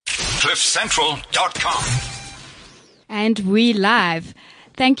CliffCentral.com. And we live.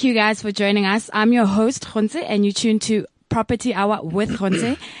 Thank you guys for joining us. I'm your host, Khonse, and you tune to Property Hour with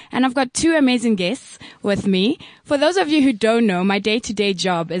Khonse. And I've got two amazing guests with me. For those of you who don't know, my day-to-day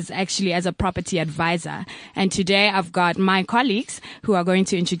job is actually as a property advisor. And today I've got my colleagues who are going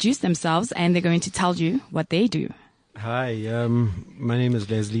to introduce themselves and they're going to tell you what they do. Hi, my name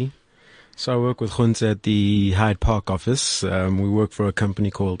is Leslie. So I work with Khonse at the Hyde Park office. We work for a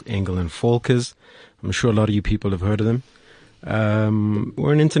company called Engel and Volkers. I'm sure a lot of you people have heard of them.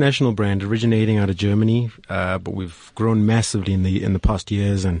 We're an international brand originating out of Germany, but we've grown massively in the past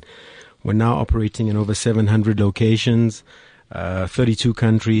years, and we're now operating in over 700 locations, 32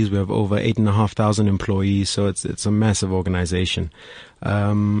 countries. We have over 8,500 employees, so it's a massive organization.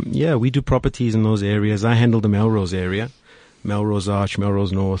 We do properties in those areas. I handle the Melrose area. Melrose Arch,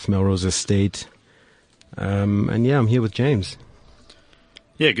 Melrose North, Melrose Estate. I'm here with James.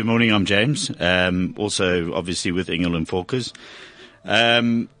 Yeah, good morning. I'm James. Also, obviously, with Engel and Volkers.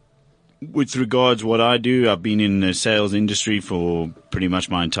 With regards what I do, I've been in the sales industry for pretty much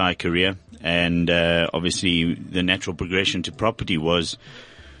my entire career. And obviously, the natural progression to property was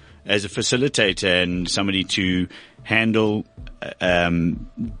as a facilitator and somebody to handle,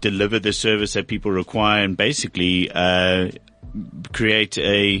 deliver the service that people require, and basically create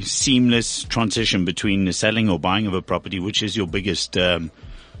a seamless transition between the selling or buying of a property, which is your biggest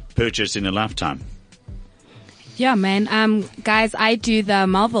purchase in a lifetime. Yeah, man. Guys, I do the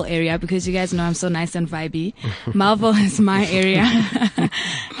Melville area because you guys know I'm so nice and vibey. Melville is my area.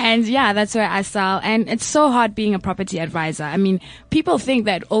 And yeah, that's where I sell. And it's so hard being a property advisor. I mean, people think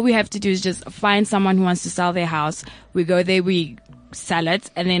that all we have to do is just find someone who wants to sell their house. We go there, we sell it,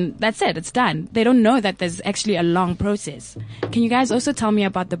 and then that's it. It's done. They don't know that there's actually a long process. Can you guys also tell me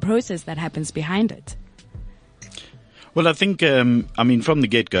about the process that happens behind it? Well, I think, from the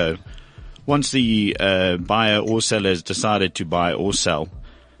get-go, once the buyer or seller has decided to buy or sell,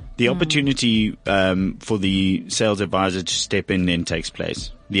 the opportunity for the sales advisor to step in then takes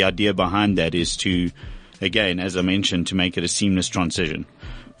place. The idea behind that is to, again, as I mentioned, to make it a seamless transition.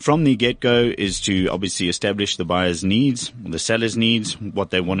 From the get-go is to obviously establish the buyer's needs, the seller's needs,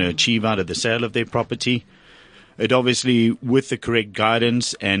 what they want to achieve out of the sale of their property. It obviously, with the correct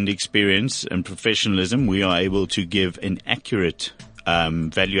guidance and experience and professionalism, we are able to give an accurate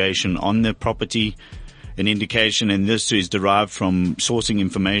valuation on the property, an indication, and this is derived from sourcing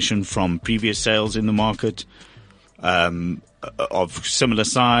information from previous sales in the market of similar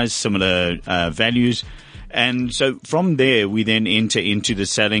size, similar values. And so from there, we then enter into the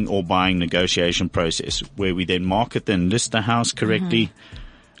selling or buying negotiation process, where we then market and list the house correctly.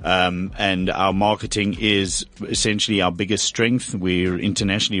 And our marketing is essentially our biggest strength. We're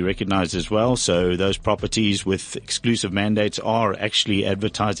internationally recognized as well. So those properties with exclusive mandates are actually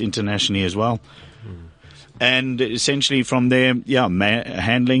advertised internationally as well. And essentially from there,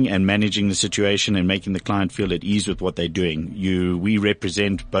 handling and managing the situation and making the client feel at ease with what they're doing. We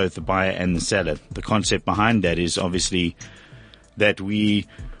represent both the buyer and the seller. The concept behind that is obviously that we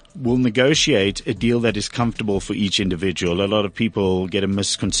will negotiate a deal that is comfortable for each individual. A lot of people get a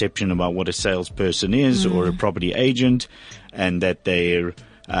misconception about what a salesperson is or a property agent, and that they're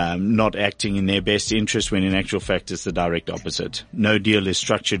not acting in their best interest, when in actual fact it's the direct opposite. No deal is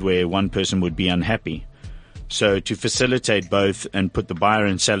structured where one person would be unhappy. So to facilitate both and put the buyer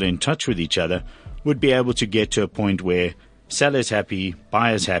and seller in touch with each other would be able to get to a point where seller's happy,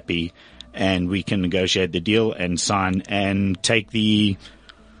 buyer's happy, and we can negotiate the deal and sign and take the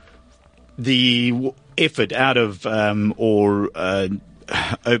effort out of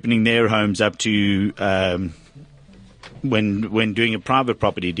opening their homes up to when doing a private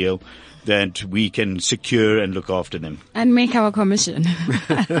property deal, that we can secure and look after them. And make our commission.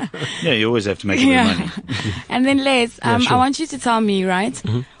 Yeah, you always have to make a bit of money. And then Les, sure. I want you to tell me, right,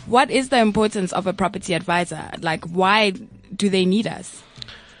 what is the importance of a property advisor? Like, why do they need us?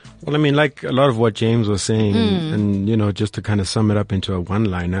 Well, I mean, like a lot of what James was saying, and just to kind of sum it up into a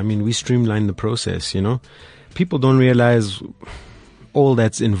one-line, I mean, we streamline the process, People don't realize all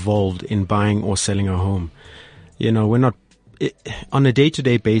that's involved in buying or selling a home. We're not on a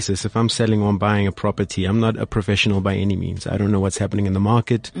day-to-day basis, if I'm selling or buying a property, I'm not a professional by any means. I don't know what's happening in the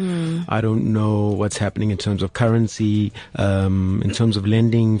market. I don't know what's happening in terms of currency, in terms of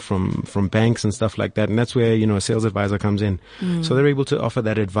lending from banks and stuff like that. And that's where, a sales advisor comes in. So they're able to offer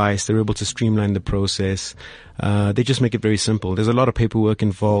that advice. They're able to streamline the process. They just make it very simple. There's a lot of paperwork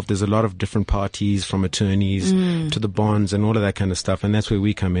involved. There's a lot of different parties, from attorneys to the bonds and all of that kind of stuff. And that's where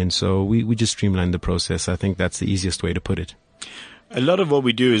we come in. So we just streamline the process. I think that's the easiest way to put it. A lot of what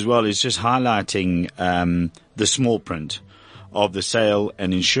we do as well is just highlighting the small print of the sale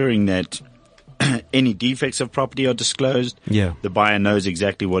and ensuring that any defects of property are disclosed. Yeah. The buyer knows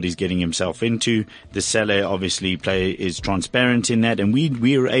exactly what he's getting himself into. The seller obviously is transparent in that, and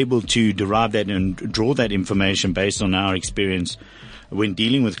we are able to derive that and draw that information based on our experience when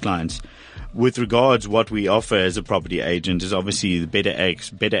dealing with clients. With regards, what we offer as a property agent is obviously the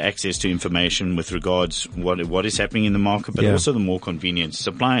better access to information with regards what is happening in the market, but also the more convenience,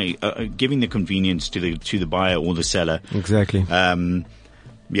 giving the convenience to the buyer or the seller. Exactly.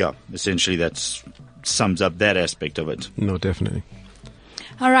 Essentially that sums up that aspect of it. No, definitely.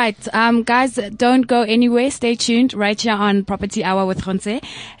 All right, guys, don't go anywhere. Stay tuned right here on Property Hour with Khonse.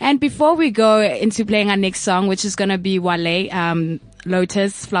 And before we go into playing our next song, which is going to be Wale,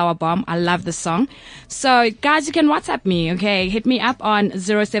 Lotus, Flower Bomb. I love the song. So, guys, you can WhatsApp me, okay? Hit me up on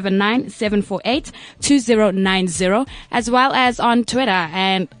 079-748-2090, as well as on Twitter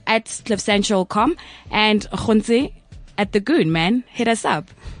and at cliffcentral.com and Khonse at The Goon, man. Hit us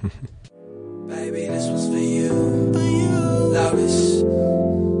up. Baby, this was for you. Lotus.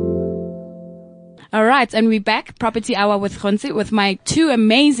 All right, and we're back, Property Hour with Khonse, with my two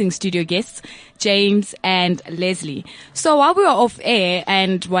amazing studio guests, James and Leslie. So while we were off air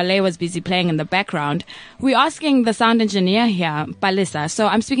and Wale was busy playing in the background, we're asking the sound engineer here, Palisa. So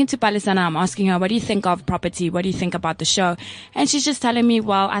I'm speaking to Palisa now. I'm asking her, what do you think of property? What do you think about the show? And she's just telling me,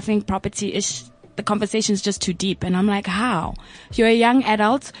 well, I think property is... the conversation is just too deep. And I'm like, how? You're a young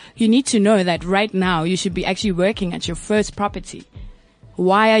adult. You need to know that right now you should be actually working at your first property.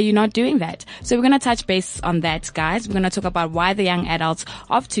 Why are you not doing that? So we're going to touch base on that, guys. We're going to talk about why the young adults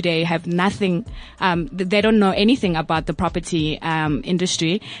of today have nothing, they don't know anything about the property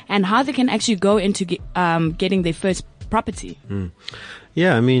industry, and how they can actually go into getting their first property.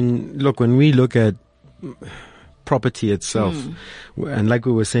 Yeah, I mean, look, when we look at property itself, and like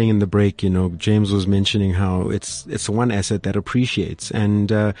we were saying in the break, James was mentioning how it's one asset that appreciates,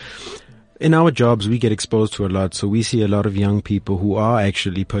 and in our jobs, we get exposed to a lot. So we see a lot of young people who are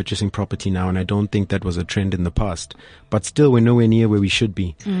actually purchasing property now. And I don't think that was a trend in the past, but still we're nowhere near where we should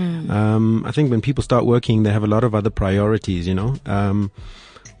be. I think when people start working, they have a lot of other priorities,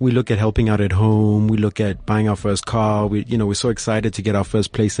 We look at helping out at home. We look at buying our first car. We're so excited to get our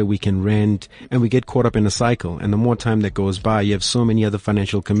first place that we can rent, and we get caught up in a cycle. And the more time that goes by, you have so many other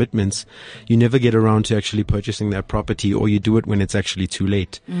financial commitments. You never get around to actually purchasing that property, or you do it when it's actually too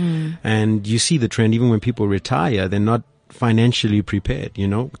late. And you see the trend, even when people retire, they're not financially prepared,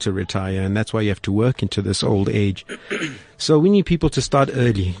 to retire. And that's why you have to work into this old age. So we need people to start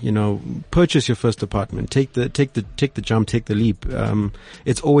early, purchase your first apartment, take the jump, take the leap.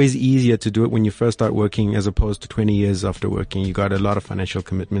 It's always easier to do it when you first start working as opposed to 20 years after working. You got a lot of financial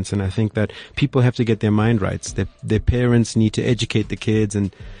commitments. And I think that people have to get their mind right. Their parents need to educate the kids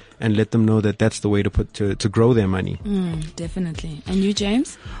and let them know that that's the way to grow their money. Definitely. And you,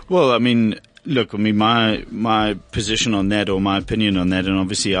 James? Well, look, my position on that, or my opinion on that, and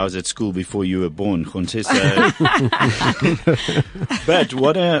obviously I was at school before you were born, Khonse. But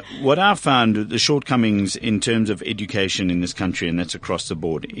what I found, the shortcomings in terms of education in this country, and that's across the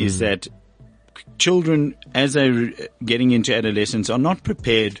board, is that children, as they're getting into adolescence, are not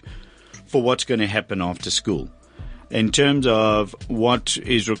prepared for what's going to happen after school. In terms of what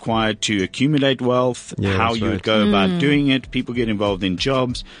is required to accumulate wealth, how you would go about doing it. People get involved in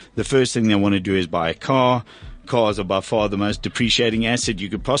jobs. The first thing they want to do is buy a car. Cars are by far the most depreciating asset you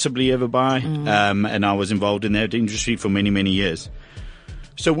could possibly ever buy. And I was involved in that industry for many, many years.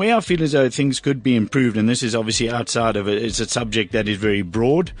 So where I feel as though things could be improved, and this is obviously outside of it, it's a subject that is very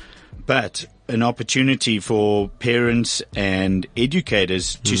broad, but an opportunity for parents and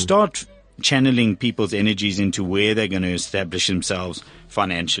educators to start channeling people's energies into where they're going to establish themselves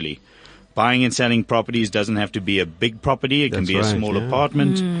financially. Buying and selling properties doesn't have to be a big property. It can be a small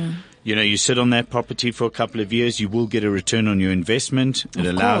apartment. You sit on that property for a couple of years, you will get a return on your investment. It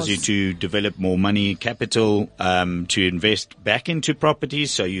allows you to develop more money, capital, to invest back into properties.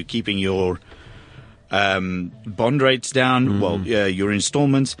 So you're keeping your bond rates down, your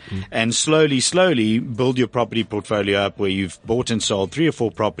installments, and slowly build your property portfolio up where you've bought and sold 3 or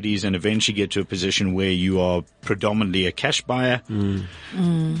 4 properties and eventually get to a position where you are predominantly a cash buyer.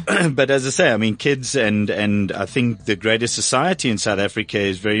 But as I say, kids and I think the greater society in South Africa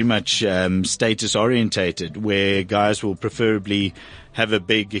is very much status orientated, where guys will preferably have a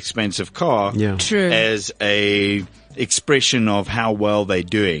big expensive car as a expression of how well they're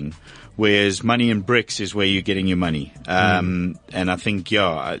doing. Whereas money in bricks is where you're getting your money. And I think,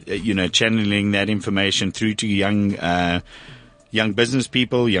 channeling that information through to young business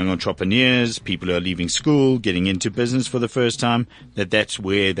people, young entrepreneurs, people who are leaving school, getting into business for the first time, that's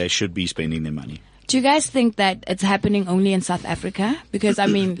where they should be spending their money. Do you guys think that it's happening only in South Africa? Because, I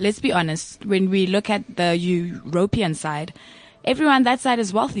mean, let's be honest, when we look at the European side, everyone that side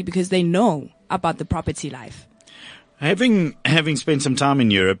is wealthy because they know about the property life. Having spent some time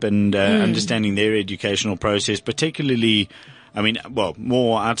in Europe and understanding their educational process, particularly, I mean, well,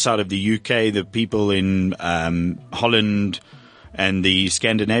 more outside of the UK, the people in Holland and the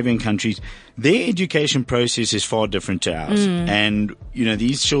Scandinavian countries, their education process is far different to ours. And, you know,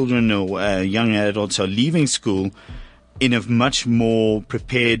 these children or young adults are leaving school in a much more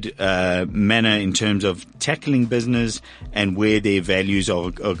prepared manner in terms of tackling business and where their values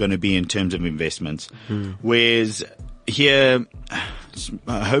are going to be in terms of investments. Whereas here,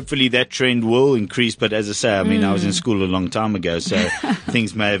 hopefully that trend will increase. But as I say, I mean, I was in school a long time ago, so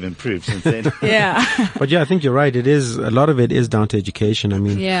things may have improved since then. Yeah. But yeah, I think you're right. A lot of it is down to education. I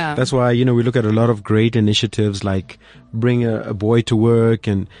mean, that's why, you know, we look at a lot of great initiatives like bring a boy to work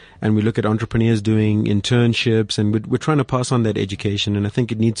and we look at entrepreneurs doing internships and we're trying to pass on that education. And I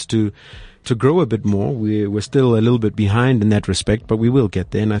think it needs to grow a bit more. We're still a little bit behind in that respect, but we will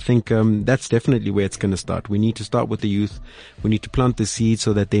get there. And I think that's definitely where it's going to start. We need to start with the youth. We need to plant the seed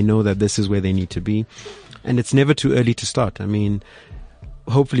so that they know that this is where they need to be. And it's never too early to start. I mean,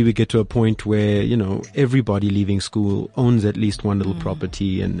 hopefully we get to a point where, you know, everybody leaving school owns at least one little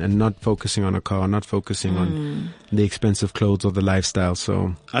property and not focusing on a car, not focusing on the expensive clothes or the lifestyle.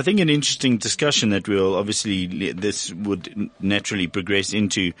 So I think an interesting discussion that this would naturally progress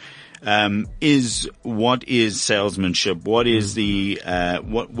into is what is salesmanship? What is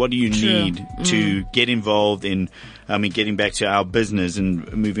what do you need to get involved in, I mean, getting back to our business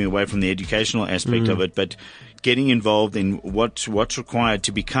and moving away from the educational aspect of it, but getting involved in what's required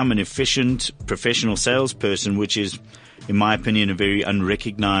to become an efficient professional salesperson, which is, in my opinion, a very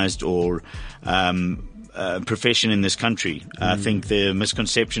unrecognized or profession in this country. I think the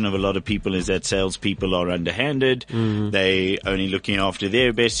misconception of a lot of people is that salespeople are underhanded. They only looking after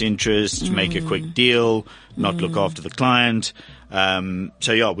their best interests, make a quick deal, not look after the client.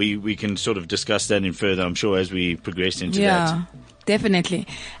 So yeah, we can sort of discuss that in further, I'm sure, as we progress into that. Definitely.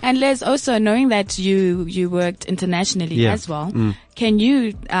 And Les, also knowing that you worked internationally as well, can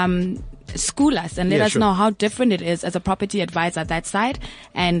you school us and let us know how different it is as a property advisor that side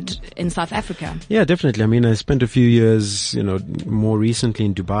and in South Africa? Yeah, definitely. I mean, I spent a few years, you know, more recently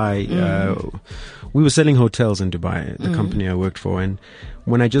in Dubai. We were selling hotels in Dubai, the company I worked for. And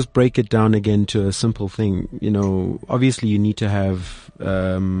when I just break it down again to a simple thing, you know, obviously you need to have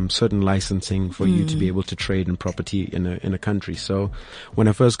certain licensing for you to be able to trade in property in a country. So when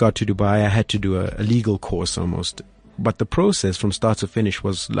I first got to Dubai, I had to do a legal course almost. But the process from start to finish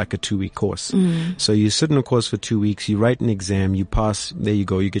was like a 2-week course. So you sit in a course for 2 weeks, you write an exam, you pass, there you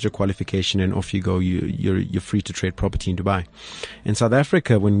go, you get your qualification and off you go. You're free to trade property in Dubai. In South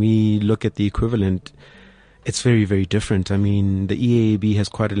Africa, when we look at the equivalent, it's very, very different. I mean, the EAAB has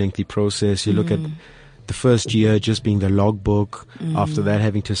quite a lengthy process. You look at the first year just being the logbook, after that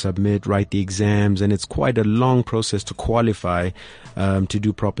having to submit, write the exams, and it's quite a long process to qualify to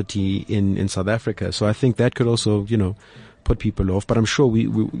do property in South Africa. So I think that could also, you know, put people off. But I'm sure we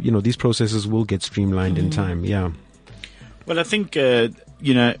you know, these processes will get streamlined in time. Yeah. Well, I think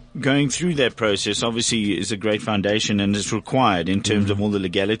you know, going through that process obviously is a great foundation and is required in terms of all the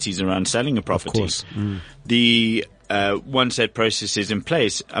legalities around selling a property. Of course. The once that process is in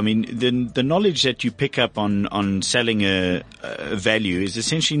place, I mean, the knowledge that you pick up on selling a value is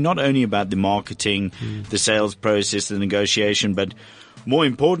essentially not only about the marketing, the sales process, the negotiation, but more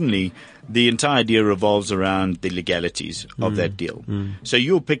importantly, the entire idea revolves around the legalities of that deal. So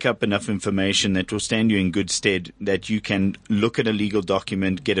you'll pick up enough information that will stand you in good stead, that you can look at a legal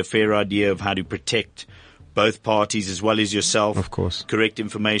document, get a fair idea of how to protect both parties as well as yourself. Of course. Correct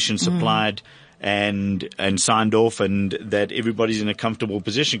information supplied and signed off, and that everybody's in a comfortable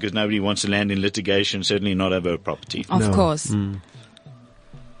position, because nobody wants to land in litigation, certainly not over a property. Of course.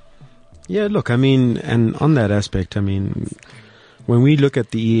 Yeah, look, I mean, and on that aspect, I mean, when we look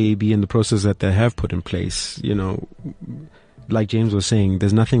at the EAB and the process that they have put in place, you know, like James was saying,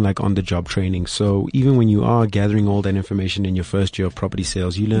 there's nothing like on-the-job training. So even when you are gathering all that information in your first year of property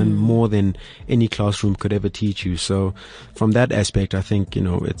sales, you learn more than any classroom could ever teach you. So from that aspect, I think, you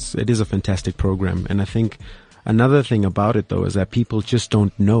know, it is a fantastic program. And I think another thing about it, though, is that people just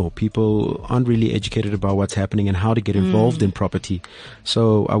don't know. People aren't really educated about what's happening and how to get involved in property.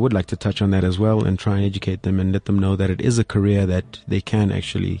 So I would like to touch on that as well and try and educate them and let them know that it is a career that they can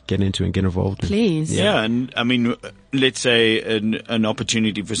actually get into and get involved in. Please. Yeah, and I mean, let's say an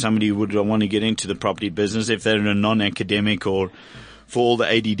opportunity for somebody who would want to get into the property business, if they're in a non-academic or for all the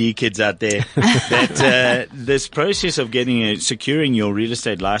ADD kids out there, that this process of securing your real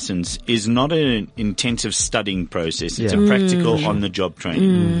estate license is not an intensive studying process. It's a practical on-the-job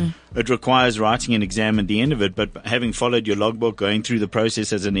training. It requires writing an exam at the end of it, but having followed your logbook, going through the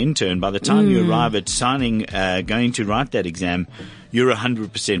process as an intern, by the time you arrive at signing, going to write that exam, you're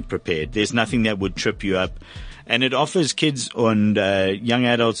 100% prepared. There's nothing that would trip you up. And it offers kids and young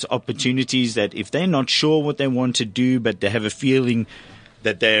adults opportunities that if they're not sure what they want to do, but they have a feeling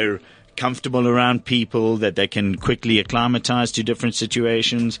that they're comfortable around people, that they can quickly acclimatize to different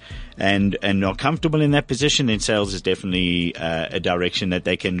situations and are comfortable in that position, then sales is definitely a direction that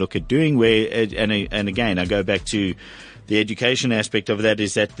they can look at doing. And again, I go back to the education aspect of that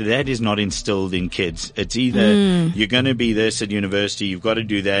is that is not instilled in kids. It's either you're going to be this at university, you've got to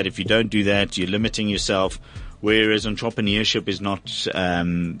do that. If you don't do that, you're limiting yourself. Whereas entrepreneurship is not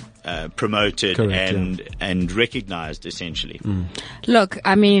promoted and recognized, essentially. Look,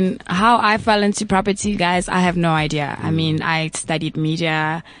 I mean, how I fell into property, guys, I have no idea. I mean, I studied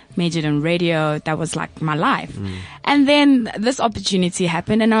media, majored in radio. That was like my life. And then this opportunity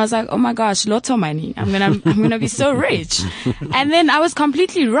happened and I was like, oh my gosh, lotto money. I'm gonna be so rich. And then I was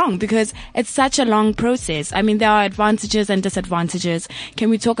completely wrong because it's such a long process. I mean, there are advantages and disadvantages. Can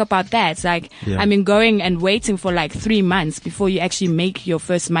we talk about that? Like, I mean, going and waiting for like 3 months before you actually make your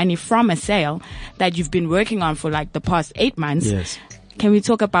first money from a sale that you've been working on for like the past 8 months. Yes. Can we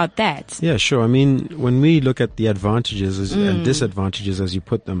talk about that? Yeah, sure. I mean, when we look at the advantages and disadvantages, as you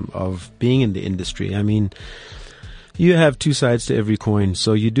put them, of being in the industry, I mean, you have two sides to every coin.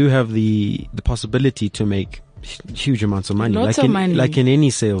 So you do have the possibility to make huge amounts of money. Like in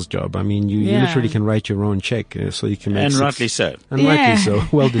any sales job. I mean, you literally can write your own check, so you can make and rightly so. And rightly so.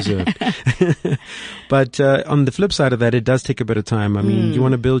 Well deserved. But on the flip side of that, it does take a bit of time. I mean, you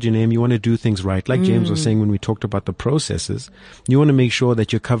want to build your name, you want to do things right. Like James was saying when we talked about the processes, you want to make sure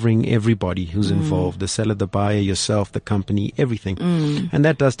that you're covering everybody who's involved, the seller, the buyer, yourself, the company, everything. And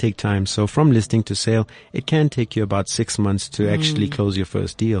that does take time. So from listing to sale, it can take you about 6 months to actually close your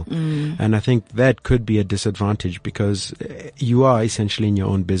first deal. And I think that could be a disadvantage because you are essentially in your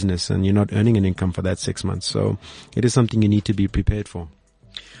own business and you're not earning an income for that 6 months. So it is something you need to be prepared for.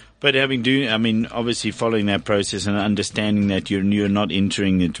 But obviously following that process and understanding that you're not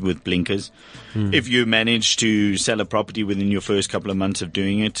entering it with blinkers. If you manage to sell a property within your first couple of months of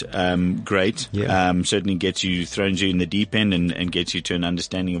doing it, great. Certainly throws you in the deep end and gets you to an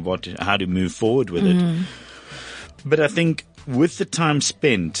understanding of how to move forward with it. But I think with the time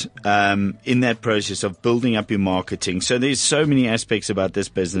spent in that process of building up your marketing, so there's so many aspects about this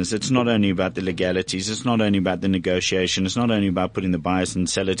business. It's not only about the legalities. It's not only about the negotiation. It's not only about putting the buyers and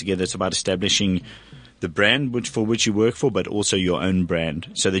seller together. It's about establishing the brand for which you work for, but also your own brand,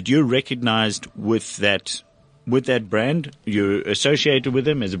 so that you're recognized with that brand. You're associated with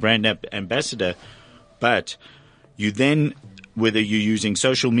them as a brand ambassador, but you then, whether you're using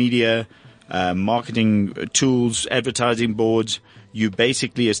social media, marketing tools, advertising boards, you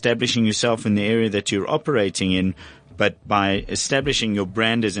basically establishing yourself in the area that you're operating in, but by establishing your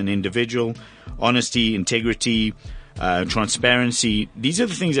brand as an individual, honesty, integrity, transparency, these are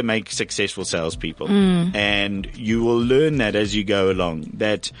the things that make successful salespeople. And you will learn that as you go along,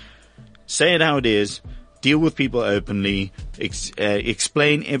 that say it how it is, deal with people openly,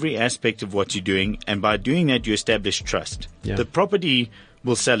 explain every aspect of what you're doing, and by doing that you establish trust. The property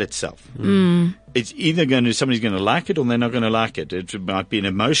will sell itself. It's either somebody's going to like it or they're not going to like it. It might be an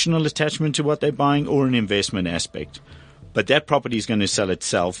emotional attachment to what they're buying or an investment aspect. But that property is going to sell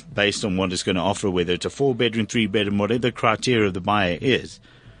itself based on what it's going to offer, whether it's a 4-bedroom, 3-bedroom, whatever the criteria of the buyer is.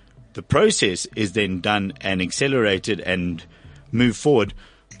 The process is then done and accelerated and moved forward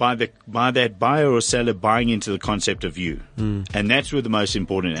by that buyer or seller buying into the concept of you. And that's where the most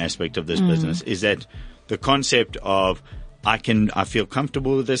important aspect of this business is, that the concept of I feel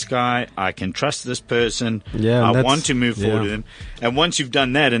comfortable with this guy. I can trust this person. I want to move forward with him. And once you've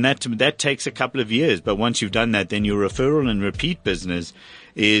done that, and that takes a couple of years, but once you've done that, then your referral and repeat business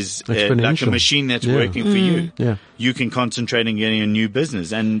is like a machine that's working for you. You can concentrate on getting a new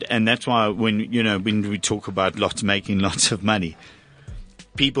business. And that's why when we talk about making lots of money,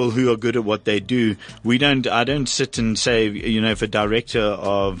 people who are good at what they do, I don't sit and say, if a director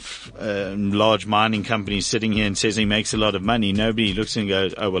of large mining company is sitting here and says he makes a lot of money, nobody looks and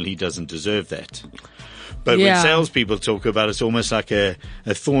goes, oh, well, he doesn't deserve that. But when salespeople talk about it, it's almost like a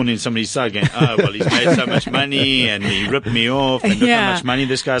thorn in somebody's side, going, oh, well, he's made so much money and he ripped me off, and look how much money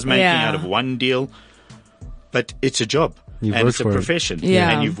this guy's making out of one deal. But it's a job. You've and worked it's a for it. profession. Yeah.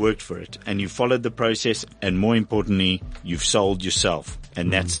 And you've worked for it. And you've followed the process. And more importantly, you've sold yourself.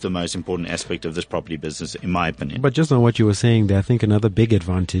 And that's the most important aspect of this property business, in my opinion. But just on what you were saying there, I think another big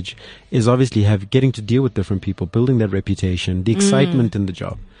advantage is obviously getting to deal with different people, building that reputation, the excitement in the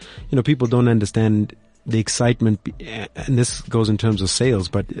job. You know, people don't understand the excitement, and this goes in terms of sales,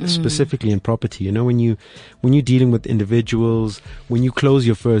 but specifically in property. You know, when you're dealing with individuals, when you close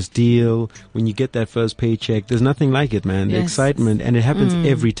your first deal, when you get that first paycheck, there's nothing like it, man. The Yes. excitement, and it happens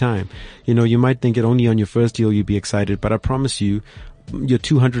every time. You know, you might think it only on your first deal you'd be excited, but I promise you, your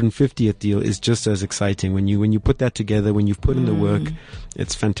 250th deal is just as exciting. When you put that together, when you've put in the work,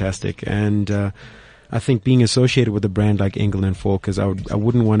 it's fantastic. And I think being associated with a brand like Engel and Volkers, I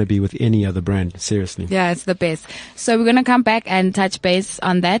wouldn't want to be with any other brand, seriously. Yeah, it's the best. So we're going to come back and touch base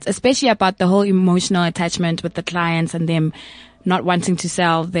on that, especially about the whole emotional attachment with the clients and them not wanting to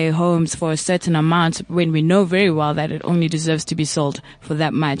sell their homes for a certain amount when we know very well that it only deserves to be sold for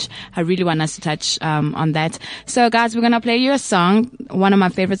that much. I really want us to touch on that. So guys, we're going to play you a song, one of my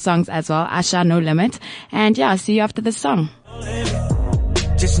favorite songs as well, Asha, No Limit. And yeah, I'll see you after the song.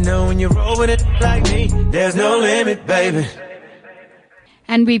 Just know when you roll with it like me, there's no limit, baby.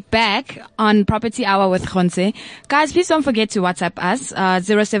 And we're back on Property Hour with Khonse. Guys, please don't forget to WhatsApp us,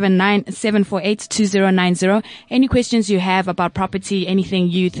 079-748-2090. Any questions you have about property, anything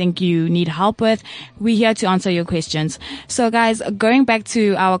you think you need help with, we're here to answer your questions. So guys, going back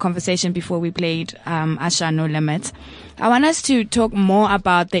to our conversation before we played Asha No Limit, I want us to talk more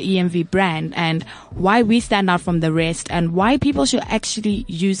about the EMV brand and why we stand out from the rest and why people should actually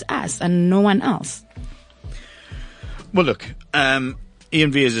use us and no one else. Well, look,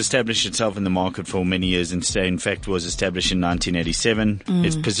 EMV has established itself in the market for many years and in fact was established in 1987.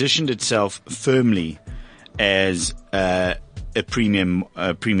 It's positioned itself firmly as a premium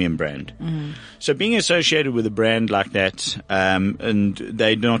brand. So being associated with a brand like that, and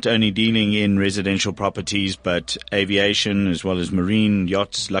they're not only dealing in residential properties, but aviation as well as marine,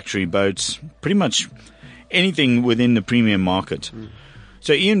 yachts, luxury boats, pretty much anything within the premium market.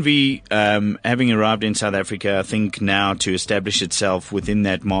 So ENV, having arrived in South Africa, I think now to establish itself within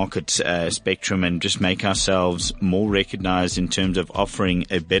that market spectrum and just make ourselves more recognized in terms of offering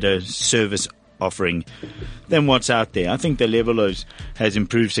a better service offering than what's out there. I think the level has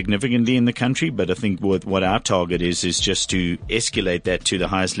improved significantly in the country, but I think what our target is just to escalate that to the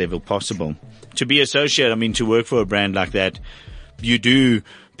highest level possible. To be associated, to work for a brand like that,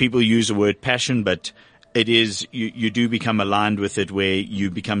 people use the word passion, but it is, you do become aligned with it where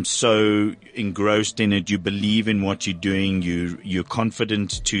you become so engrossed in it. You believe in what you're doing. You're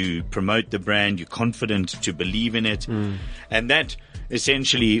confident to promote the brand. You're confident to believe in it. And that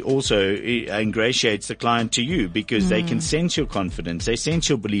essentially also ingratiates the client to you because they can sense your confidence. They sense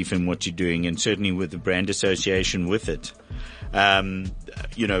your belief in what you're doing, and certainly with the brand association with it.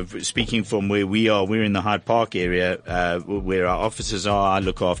 Speaking from where we are, we're in the Hyde Park area, where our offices are. I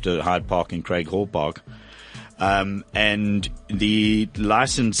look after Hyde Park and Craig Hall Park. And the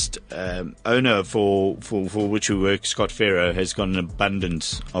licensed owner for which we work, Scott Farrow, has got an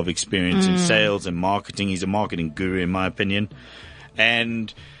abundance of experience in sales and marketing. He's a marketing guru, in my opinion,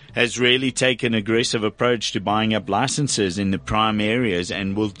 and has really taken an aggressive approach to buying up licenses in the prime areas,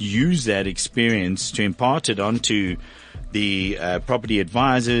 and will use that experience to impart it onto the property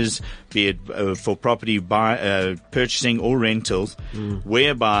advisors, be it for property purchasing or rentals,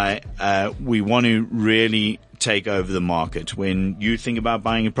 whereby we want to really take over the market. When you think about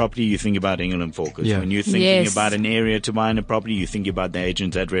buying a property, you think about Engel and Volkers. Yeah. When you're thinking about an area to buy in a property, you think about the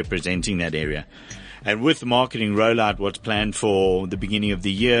agents that representing that area. And with the marketing rollout, what's planned for the beginning of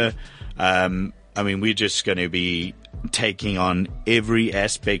the year, we're just going to be taking on every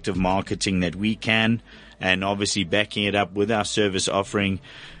aspect of marketing that we can, and obviously backing it up with our service offering.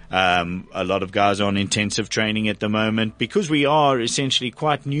 A lot of guys are on intensive training at the moment because we are essentially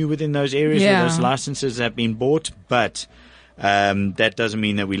quite new within those areas where those licenses have been bought, but that doesn't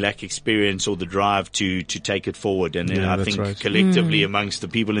mean that we lack experience or the drive to take it forward. And I think collectively amongst the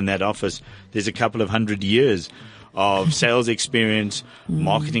people in that office, there's a couple of 100 years of sales experience,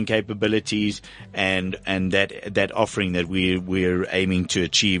 marketing capabilities, and that offering that we're aiming to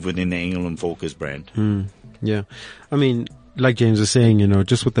achieve within the Engel and Volkers brand. Yeah. Like James was saying,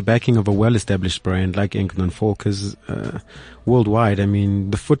 just with the backing of a well-established brand like Engel and Volkers worldwide,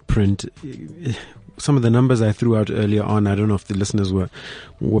 the footprint, some of the numbers I threw out earlier on, I don't know if the listeners were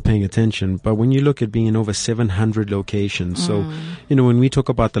paying attention, but when you look at being in over 700 locations, so, when we talk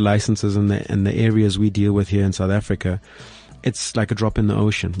about the licenses and the areas we deal with here in South Africa, it's like a drop in the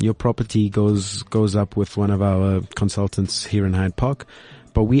ocean. Your property goes up with one of our consultants here in Hyde Park,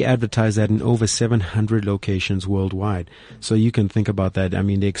 but we advertise that in over 700 locations worldwide. So you can think about that. I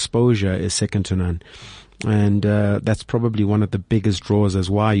mean, the exposure is second to none. And that's probably one of the biggest draws as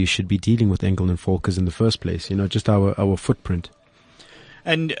why you should be dealing with Engel and Volkers in the first place, just our footprint.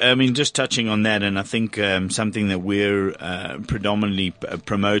 And I mean, just touching on that, and I think something that we're predominantly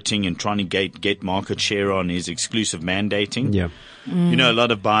promoting and trying to get market share on is exclusive mandating. Yeah. A lot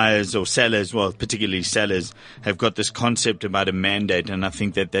of buyers or sellers, well, particularly sellers, have got this concept about a mandate, and I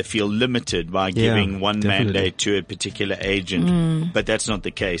think that they feel limited by giving one definitely. mandate to a particular agent, but that's not the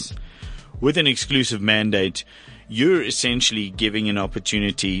case. With an exclusive mandate, you're essentially giving an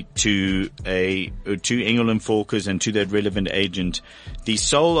opportunity to Engel and Volkers and to that relevant agent the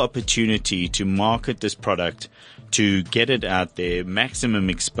sole opportunity to market this product, to get it out there, maximum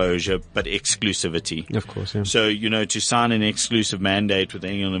exposure, but exclusivity. Of course, yeah. So, to sign an exclusive mandate with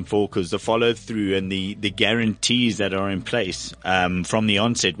Engel and Volkers, the follow through and the guarantees that are in place from the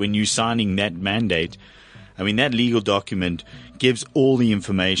onset when you're signing that mandate, I mean, that legal document gives all the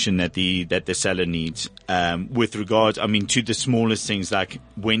information that the seller needs, with regards, I mean, to the smallest things like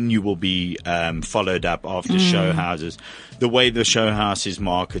when you will be followed up after show houses, the way the show house is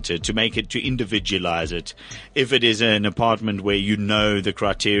marketed, to individualize it. If it is an apartment where the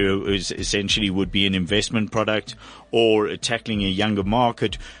criteria is essentially would be an investment product or tackling a younger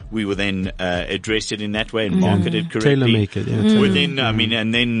market, we will then address it in that way and market it correctly. Tailor make it, yeah. Within, I mean,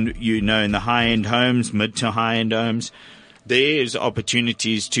 and then, in the high-end homes, mid to high-end homes, there's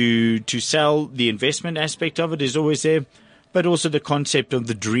opportunities to sell. The investment aspect of it is always there, but also the concept of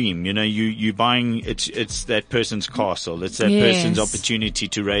the dream. You buying, it's that person's castle. It's that person's opportunity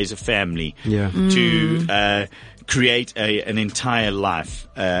to raise a family, to create an entire life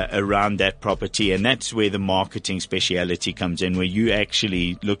around that property. And that's where the marketing speciality comes in, where you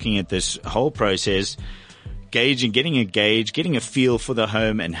actually looking at this whole process, getting a feel for the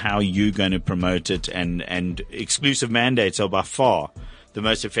home and how you're going to promote it, and exclusive mandates are by far the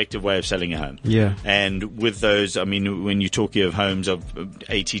most effective way of selling a home. Yeah. And with those, I mean, when you're talking of homes of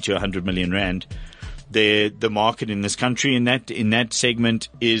 80 to 100 million rand, the market in this country in that segment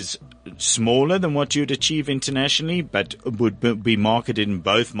is smaller than what you'd achieve internationally, but would be marketed in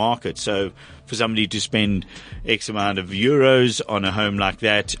both markets. So for somebody to spend X amount of euros on a home like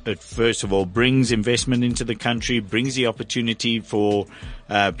that, it first of all brings investment into the country, brings the opportunity for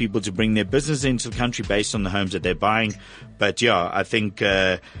people to bring their business into the country based on the homes that they're buying. But yeah, I think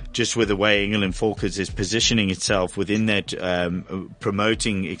just with the way Engel and Volkers is positioning itself within that,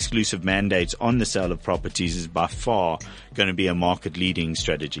 promoting exclusive mandates on the sale of properties is by far going to be a market-leading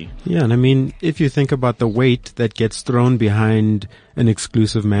strategy. Yeah, and I mean, if you think about the weight that gets thrown behind an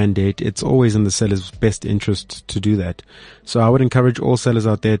exclusive mandate, it's always in the seller's best interest to do that. So I would encourage all sellers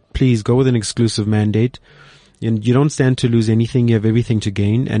out there, please go with an exclusive mandate. And you don't stand to lose anything. You have everything to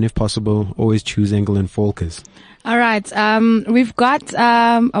gain. And if possible, always choose Engel and Volkers. All right. We've got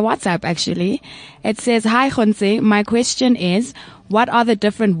a WhatsApp actually. It says, "Hi Khonse, my question is, what are the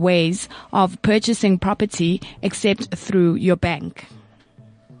different ways of purchasing property except through your bank?"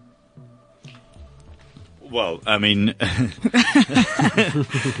 Well, I mean,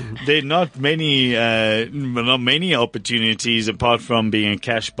 there are not many opportunities apart from being a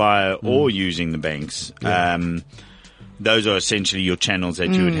cash buyer or using the banks. Yeah. Those are essentially your channels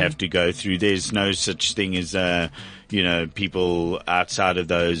that you would have to go through. There's no such thing as, people outside of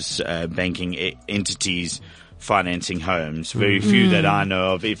those banking entities financing homes. Very few that I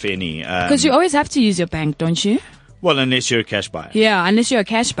know of, if any. Because you always have to use your bank, don't you? Well, unless you're a cash buyer. Yeah, unless you're a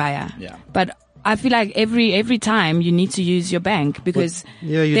cash buyer. Yeah. But I feel like every time you need to use your bank because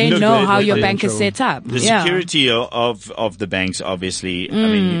you they look know at how it, your they bank is show. set up. The security of the banks, obviously, I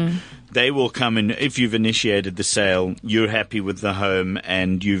mean, they will come in. If you've initiated the sale, you're happy with the home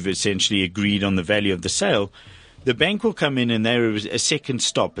and you've essentially agreed on the value of the sale, the bank will come in and they're a second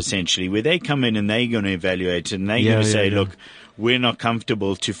stop, essentially, where they come in and they're going to evaluate it and they're going to say, look, we're not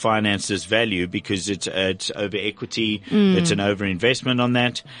comfortable to finance this value because it's over equity, it's an over investment on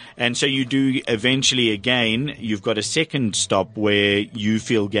that. And so you do eventually, again, you've got a second stop where you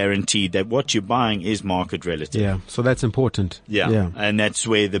feel guaranteed that what you're buying is market relative. Yeah, so that's important. Yeah. And that's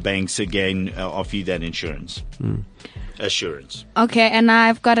where the banks, again, offer you that insurance. Assurance. Okay, and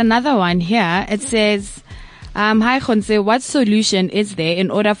I've got another one here. It says, "Hi Khonse, what solution is there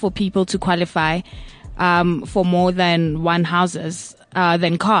in order for people to qualify for more than one houses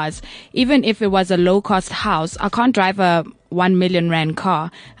than cars? Even if it was a low-cost house, I can't drive a 1 million rand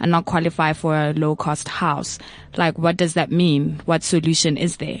car and not qualify for a low-cost house. Like, what does that mean? What solution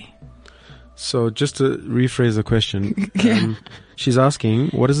is there?" So just to rephrase the question, she's asking,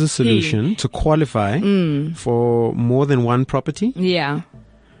 what is the solution to qualify for more than one property? Yeah.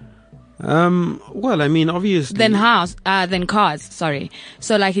 Well, I mean, obviously. Than cars, sorry.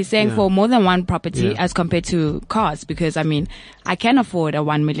 So like he's saying for more than one property as compared to cars, because I mean, I can afford a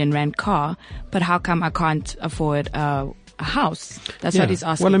 1 million rand car, but how come I can't afford a house? That's what he's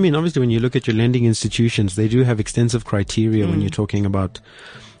asking. Well, I mean, obviously when you look at your lending institutions, they do have extensive criteria when you're talking about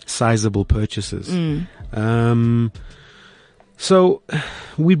sizable purchases. So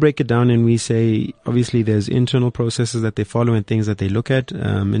we break it down and we say, obviously there's internal processes that they follow and things that they look at.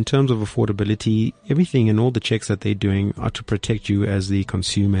 In terms of affordability, everything and all the checks that they're doing are to protect you as the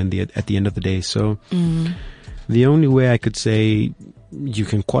consumer and at the end of the day. So the only way I could say you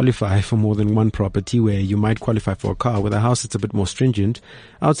can qualify for more than one property, where you might qualify for a car, with a house it's a bit more stringent,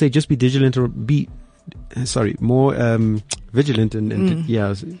 I would say just be vigilant more vigilant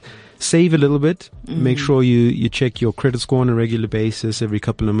and save a little bit. Make sure you check your credit score on a regular basis every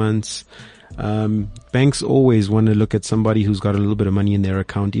couple of months. Banks always want to look at somebody who's got a little bit of money in their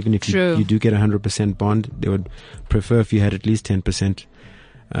account. Even if you do get 100% bond, they would prefer if you had at least 10%.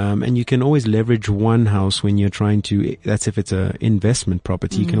 And you can always leverage one house when you're trying to, that's if it's a investment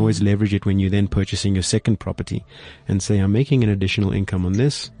property. You can always leverage it when you're then purchasing your second property and say, I'm making an additional income on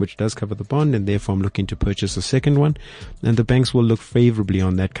this, which does cover the bond, and therefore I'm looking to purchase a second one. And the banks will look favorably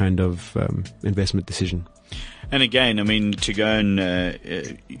on that kind of investment decision. And again, I mean, to go and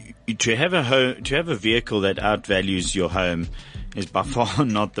to have a vehicle that outvalues your home is by far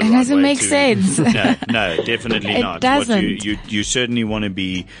not the right way. It doesn't make sense. No, definitely not. It doesn't. You certainly want to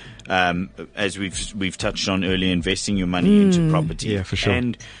be, as we've touched on earlier, investing your money into property. Yeah, for sure.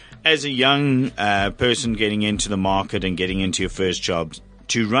 And as a young person getting into the market and getting into your first job,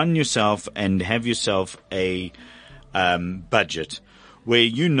 to run yourself and have yourself a budget where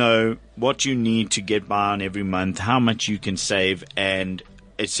you know what you need to get by on every month, how much you can save, and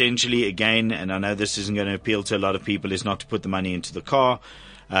essentially, again, and I know this isn't going to appeal to a lot of people, is not to put the money into the car,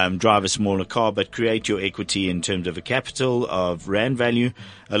 drive a smaller car, but create your equity in terms of a capital of rand value.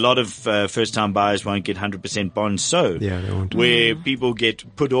 A lot of first-time buyers won't get 100% bonds, so they won't. Where people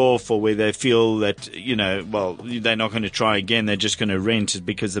get put off, or where they feel that, well, they're not going to try again, they're just going to rent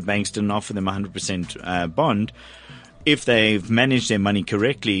because the banks didn't offer them 100% bond. If they've managed their money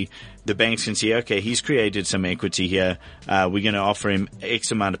correctly, the banks can see, okay, he's created some equity here. We're going to offer him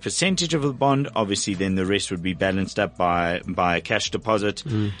X amount of percentage of the bond. Obviously, then the rest would be balanced up by a cash deposit.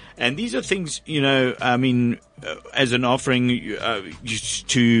 And these are things, I mean, as an offering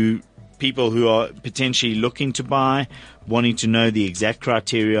to people who are potentially looking to buy, wanting to know the exact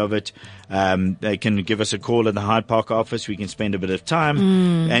criteria of it. They can give us a call at the Hyde Park office. We can spend a bit of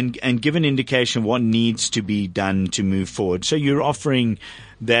time and give an indication what needs to be done to move forward. So you're offering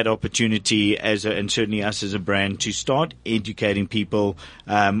that opportunity and certainly us as a brand to start educating people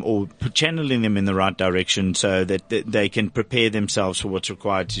or channeling them in the right direction so that they can prepare themselves for what's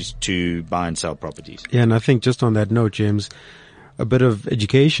required to buy and sell properties. Yeah, and I think just on that note, James, a bit of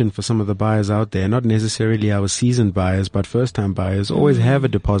education for some of the buyers out there, not necessarily our seasoned buyers, but first-time buyers, always have a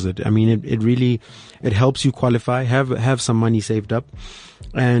deposit. I mean, it really helps you qualify, have some money saved up,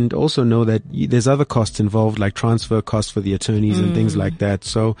 and also know that there's other costs involved, like transfer costs for the attorneys and things like that.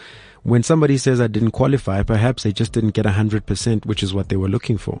 So when somebody says I didn't qualify, perhaps they just didn't get 100%, which is what they were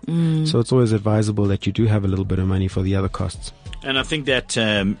looking for. So it's always advisable that you do have a little bit of money for the other costs. And I think that,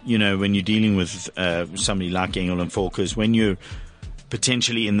 when you're dealing with somebody like Engel and Volkers, when you're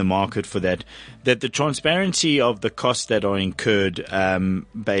potentially in the market for that the transparency of the costs that are incurred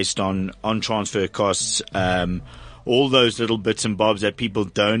based on transfer costs, all those little bits and bobs that people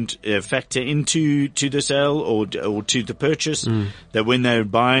don't factor into the sale or to the purchase, that when they're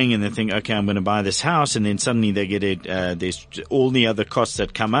buying and they think, okay, I'm going to buy this house, and then suddenly they get it, there's all the other costs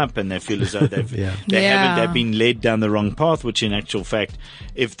that come up, and they feel as though they've been led down the wrong path, which in actual fact,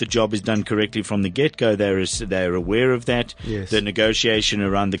 if the job is done correctly from the get-go, they're aware of that. Yes. The negotiation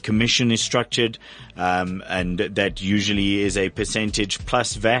around the commission is structured, and that usually is a percentage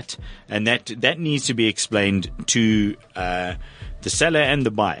plus VAT, and that needs to be explained to the seller and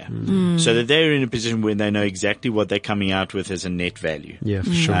the buyer, so that they're in a position where they know exactly what they're coming out with as a net value. Yeah,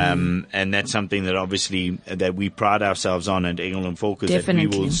 for sure. And that's something that obviously that we pride ourselves on at Engel and Volkers, that we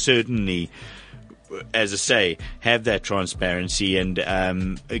will certainly, as I say, have that transparency. And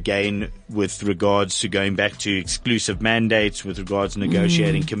again, with regards to going back to exclusive mandates, with regards to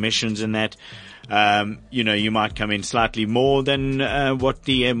negotiating commissions and that, you might come in slightly more than what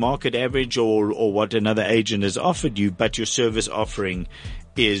the market average or what another agent has offered you, but your service offering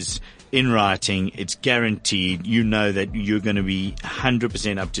is in writing. It's guaranteed. You know that you're going to be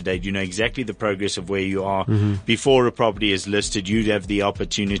 100% up to date. You know exactly the progress of where you are before a property is listed. You have the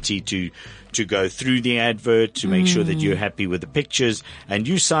opportunity to go through the advert to make sure that you're happy with the pictures, and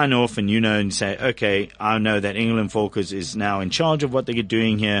you sign off and and say, okay, I know that England Falkers is now in charge of what they're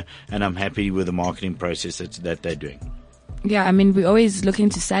doing here, and I'm happy with the marketing process that they're doing. Yeah, I mean, we're always looking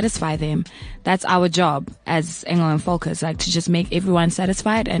to satisfy them. That's our job as England Falkers, like to just make everyone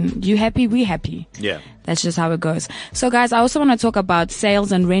satisfied, and you happy, we happy. Yeah. That's just how it goes. So guys, I also want to talk about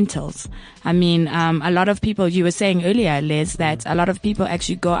sales and rentals. I mean, a lot of people, you were saying earlier, Les, that a lot of people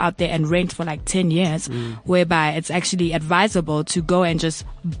actually go out there and rent for like 10 years, whereby it's actually advisable to go and just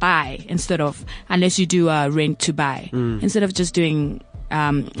buy unless you do a rent to buy, instead of just doing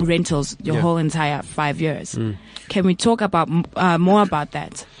rentals your whole entire 5 years. Can we talk about more about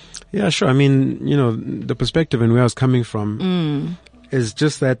that? Yeah, sure. I mean, the perspective and where I was coming from is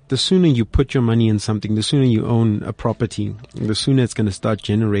just that the sooner you put your money in something, the sooner you own a property, the sooner it's going to start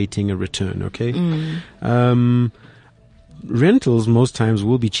generating a return, okay? Rentals most times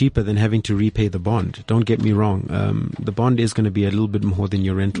will be cheaper than having to repay the bond. Don't get me wrong. The bond is going to be a little bit more than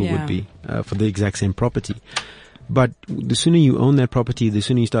your rental would be for the exact same property. But the sooner you own that property, the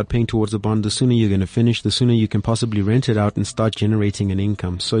sooner you start paying towards the bond, the sooner you're going to finish, the sooner you can possibly rent it out and start generating an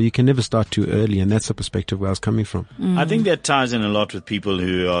income. So you can never start too early, and that's the perspective where I was coming from. I think that ties in a lot with people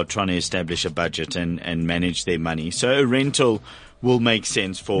who are trying to establish a budget and manage their money. So a rental will make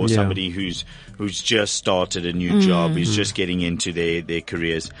sense for somebody who's just started a new job, who's just getting into their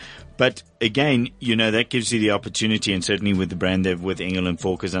careers. But again, that gives you the opportunity, and certainly with the brand with England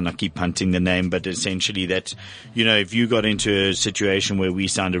Falkers, and I keep punting the name, but essentially that, if you got into a situation where we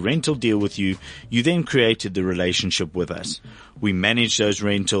signed a rental deal with you, you then created the relationship with us. We manage those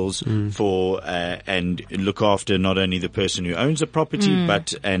rentals for, and look after not only the person who owns the property,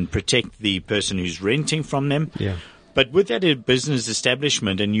 and protect the person who's renting from them. Yeah. But with that business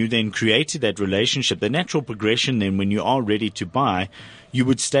establishment, and you then created that relationship, the natural progression then when you are ready to buy, you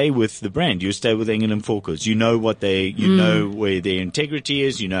would stay with the brand. You stay with England Falkers. You know know where their integrity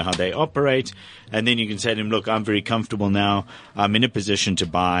is. You know how they operate. And then you can say to them, look, I'm very comfortable now. I'm in a position to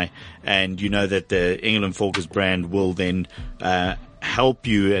buy. And you know that the England Falkers brand will then, help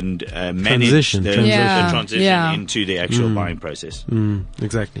you and manage the transition into the actual buying process.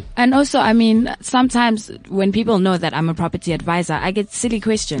 Exactly. And also, I mean, sometimes when people know that I'm a property advisor, I get silly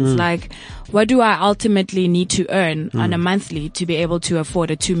questions like, what do I ultimately need to earn on a monthly to be able to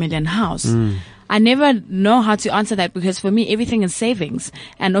afford a 2 million house? I never know how to answer that, because for me, everything is savings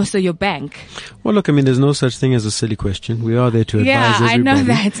and also your bank. Well, look, I mean, there's no such thing as a silly question. We are there to advise everybody. I know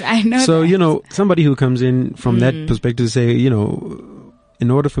that. I know so, that. Somebody who comes in from that perspective say, in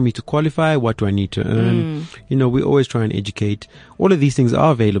order for me to qualify, what do I need to earn? We always try and educate. All of these things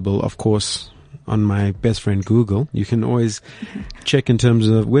are available, of course, on my best friend Google. You can always check in terms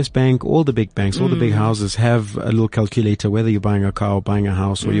of Westbank. All the big banks, all the big houses have a little calculator, whether you're buying a car or buying a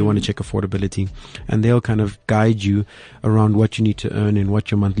house, or you want to check affordability, and they'll kind of guide you around what you need to earn and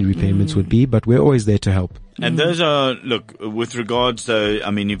what your monthly repayments would be. But we're always there to help. And those are, look, with regards though, I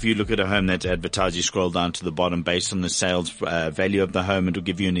mean, if you look at a home that's advertised, you scroll down to the bottom based on the sales value of the home, it will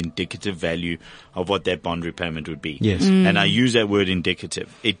give you an indicative value of what that bond repayment would be. Yes. And I use that word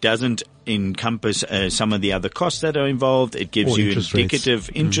indicative. It doesn't encompass some of the other costs that are involved. It gives you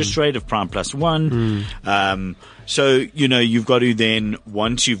indicative interest rate of prime plus 1. So, you've got to then,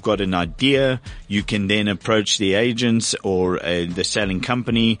 once you've got an idea, you can then approach the agents or the selling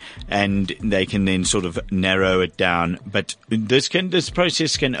company, and they can then sort of narrow it down. But this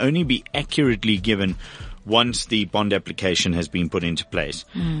process can only be accurately given once the bond application has been put into place.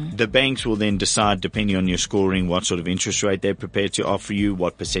 The banks will then decide, depending on your scoring, what sort of interest rate they're prepared to offer you,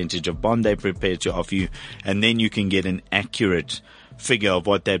 what percentage of bond they're prepared to offer you, and then you can get an accurate figure of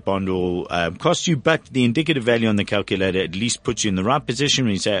what that bond will cost you. But the indicative value on the calculator at least puts you in the right position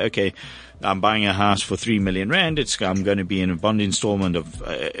when you say, okay, I'm buying a house for 3 million rand. I'm going to be in a bond installment of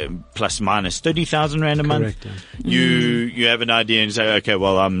plus minus 30,000 rand a month. You have an idea and say, okay,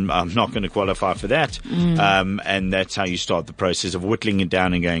 well, I'm not going to qualify for that. And that's how you start the process of whittling it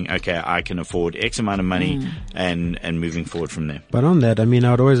down and going, okay, I can afford X amount of money and moving forward from there. But on that, I mean,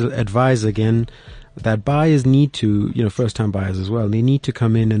 I would always advise again that buyers need to, first-time buyers as well, they need to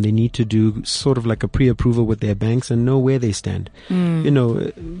come in and they need to do sort of like a pre-approval with their banks and know where they stand.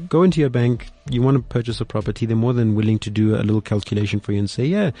 Go into your bank, you want to purchase a property, they're more than willing to do a little calculation for you and say,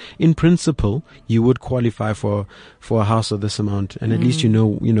 yeah, in principle, you would qualify for a house of this amount. And at least you're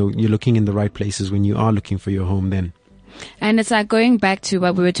looking in the right places when you are looking for your home then. And it's like going back to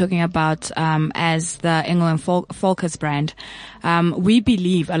what we were talking about as the England Focus brand. We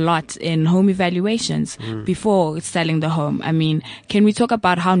believe a lot in home evaluations before selling the home. I mean, can we talk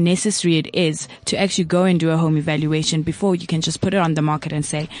about how necessary it is to actually go and do a home evaluation before you can just put it on the market and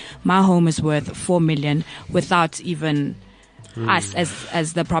say, my home is worth 4 million without even us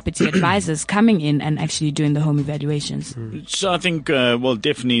as the property advisors coming in and actually doing the home evaluations? So I think,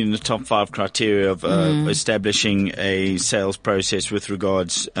 definitely in the top 5 criteria of establishing a sales process with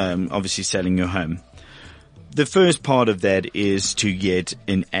regards, obviously selling your home. The first part of that is to get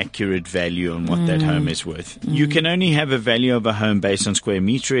an accurate value on what that home is worth. You can only have a value of a home based on square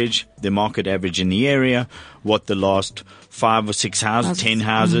meterage, the market average in the area, what the last 5 or 6 houses, 10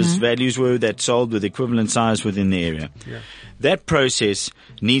 houses values were that sold with equivalent size within the area. Yeah. That process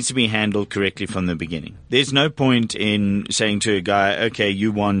needs to be handled correctly from the beginning. There's no point in saying to a guy, okay,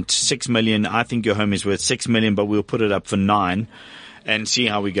 you want 6 million. I think your home is worth 6 million, but we'll put it up for 9. And see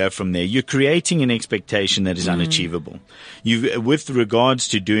how we go from there. You're creating an expectation that is unachievable. With regards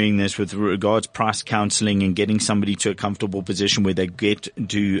to doing this, with regards price counseling and getting somebody to a comfortable position where they get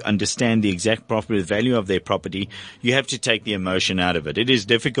to understand the exact property value of their property, you have to take the emotion out of it. It is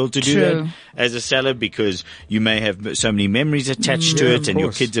difficult to do that as a seller because you may have so many memories attached to it and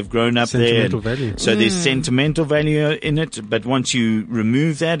your kids have grown up there. Value. So there's sentimental value in it. But once you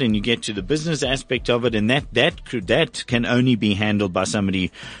remove that and you get to the business aspect of it, and that can only be handled by somebody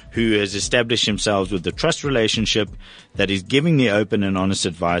who has established themselves with the trust relationship, that is giving the open and honest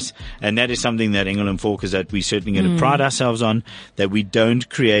advice. And that is something that England Focus that we certainly going to pride ourselves on, that we don't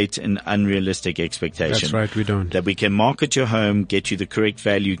create an unrealistic expectation. That's right, we don't. That we can market your home, get you the correct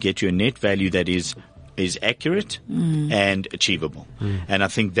value, get you a net value that is accurate and achievable. And I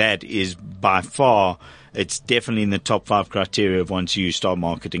think that is by far, it's definitely in the top 5 criteria of once you start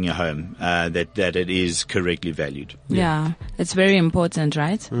marketing your home, that it is correctly valued. Yeah, it's very important,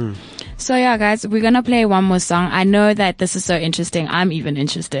 right? So yeah, guys, we're going to play one more song. I know that this is so interesting. I'm even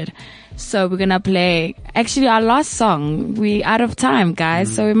interested. So we're going to play actually our last song. We out of time,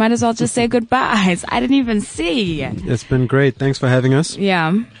 guys. So we might as well just say goodbyes. I didn't even see. It's been great. Thanks for having us.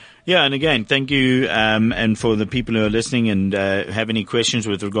 Yeah. Yeah, and again, thank you, and for the people who are listening and have any questions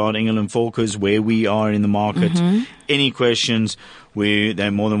with regard to England Focus, where we are in the market, any questions,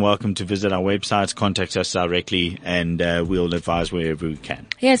 they're more than welcome to visit our websites, contact us directly, and we'll advise wherever we can.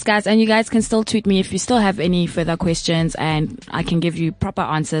 Yes, guys, and you guys can still tweet me if you still have any further questions, and I can give you proper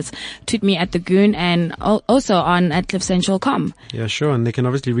answers. Tweet me at The Goon and also on at cliffcentral.com. Yeah, sure, and they can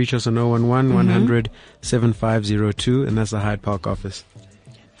obviously reach us on 011 100 7502, and that's the Hyde Park office.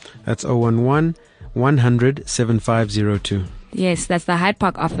 That's 011 100 7502. Yes, that's the Hyde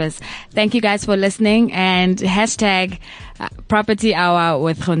Park office. Thank you guys for listening, and hashtag Property Hour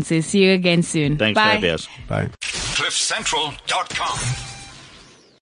with Khonsi. See you again soon. Thanks for having us. Bye. CliffCentral.com